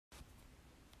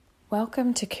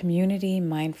Welcome to Community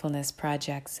Mindfulness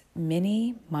Project's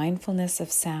mini Mindfulness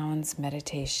of Sounds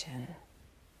meditation.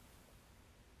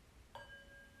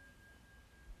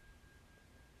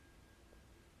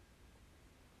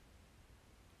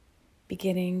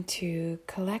 Beginning to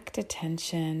collect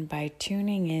attention by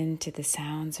tuning in to the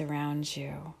sounds around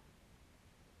you.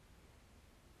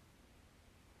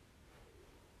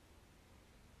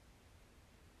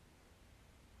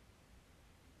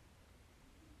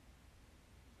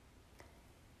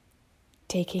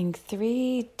 Taking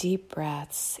 3 deep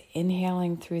breaths,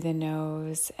 inhaling through the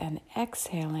nose and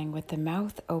exhaling with the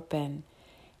mouth open,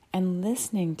 and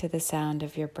listening to the sound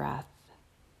of your breath.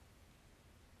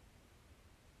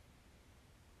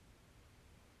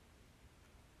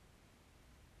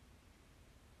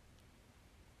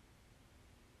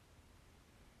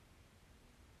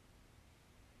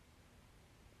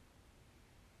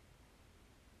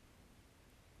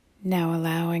 Now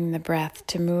allowing the breath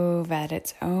to move at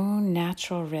its own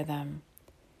natural rhythm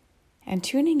and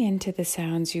tuning into the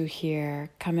sounds you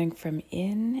hear coming from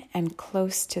in and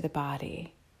close to the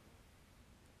body.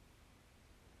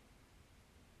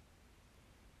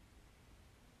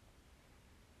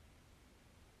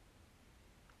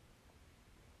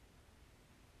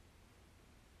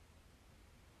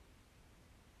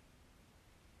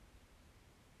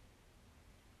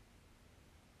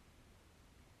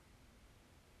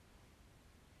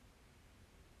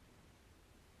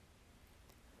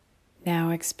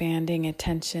 Now expanding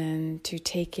attention to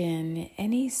take in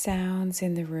any sounds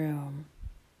in the room.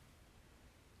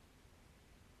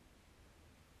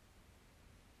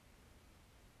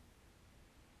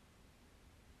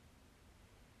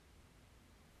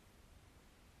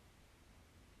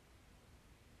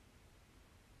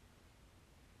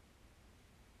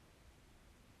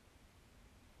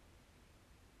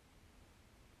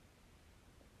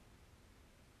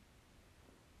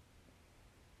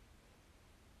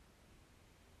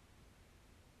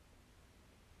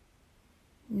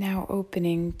 Now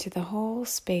opening to the whole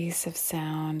space of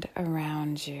sound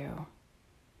around you.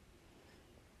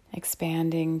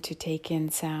 Expanding to take in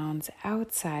sounds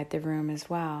outside the room as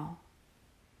well.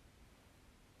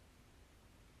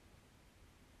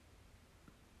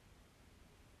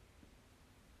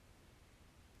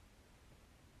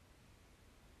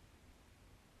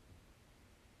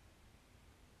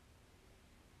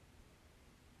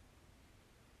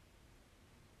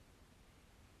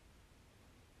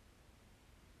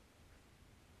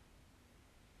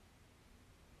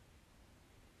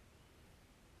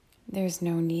 There's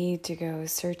no need to go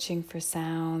searching for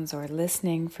sounds or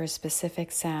listening for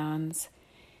specific sounds.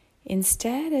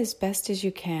 Instead, as best as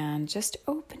you can, just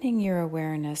opening your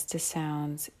awareness to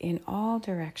sounds in all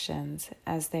directions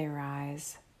as they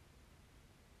arise.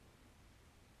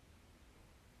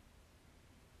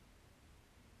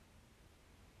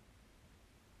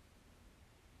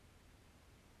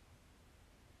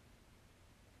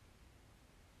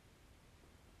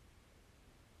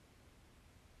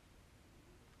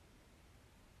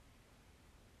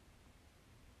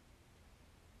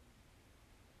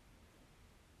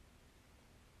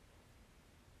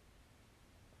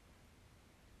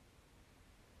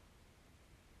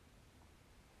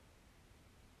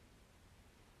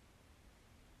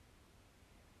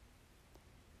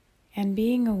 And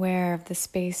being aware of the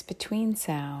space between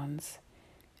sounds,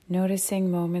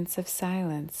 noticing moments of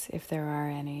silence if there are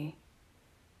any.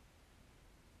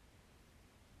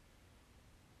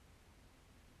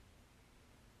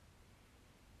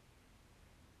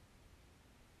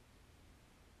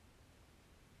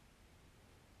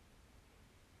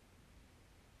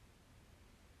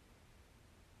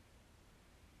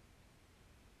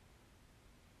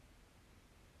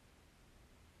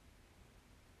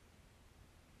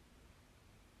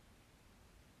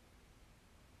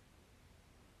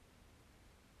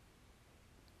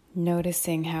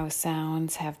 Noticing how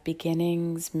sounds have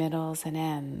beginnings, middles, and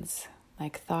ends,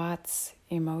 like thoughts,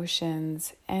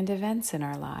 emotions, and events in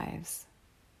our lives.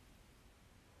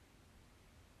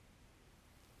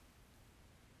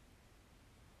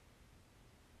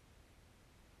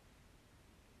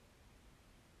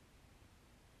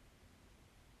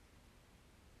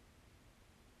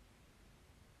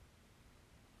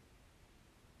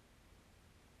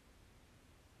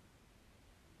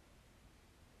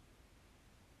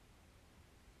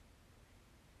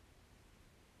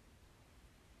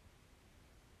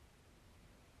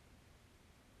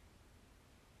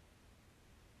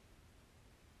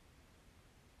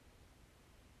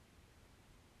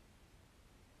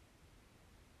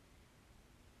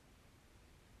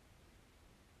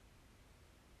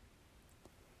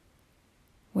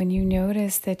 When you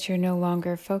notice that you're no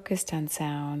longer focused on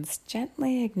sounds,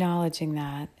 gently acknowledging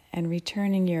that and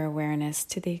returning your awareness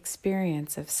to the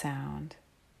experience of sound.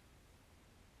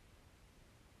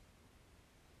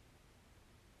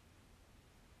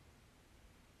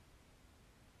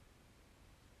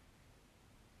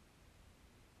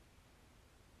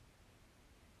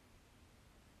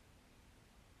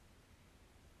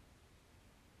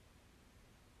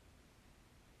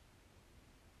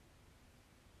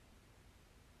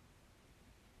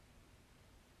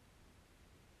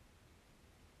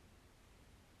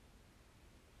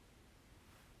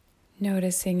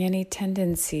 Noticing any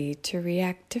tendency to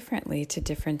react differently to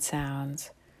different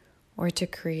sounds or to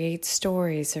create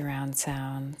stories around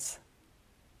sounds.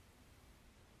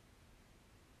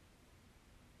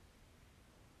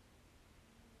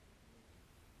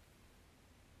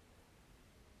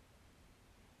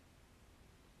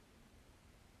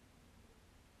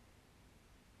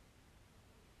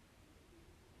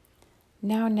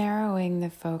 Now narrowing the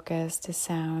focus to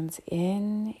sounds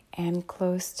in and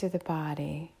close to the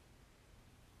body.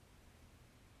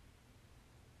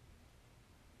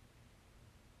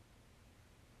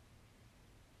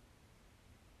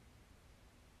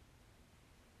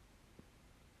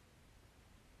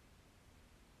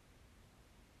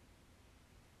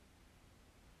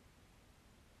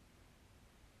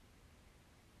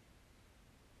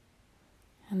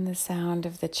 And the sound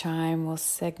of the chime will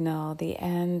signal the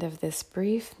end of this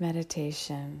brief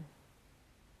meditation.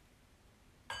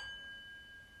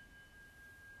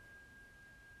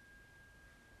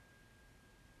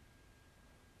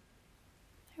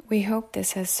 We hope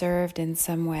this has served in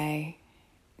some way.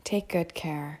 Take good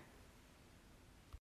care.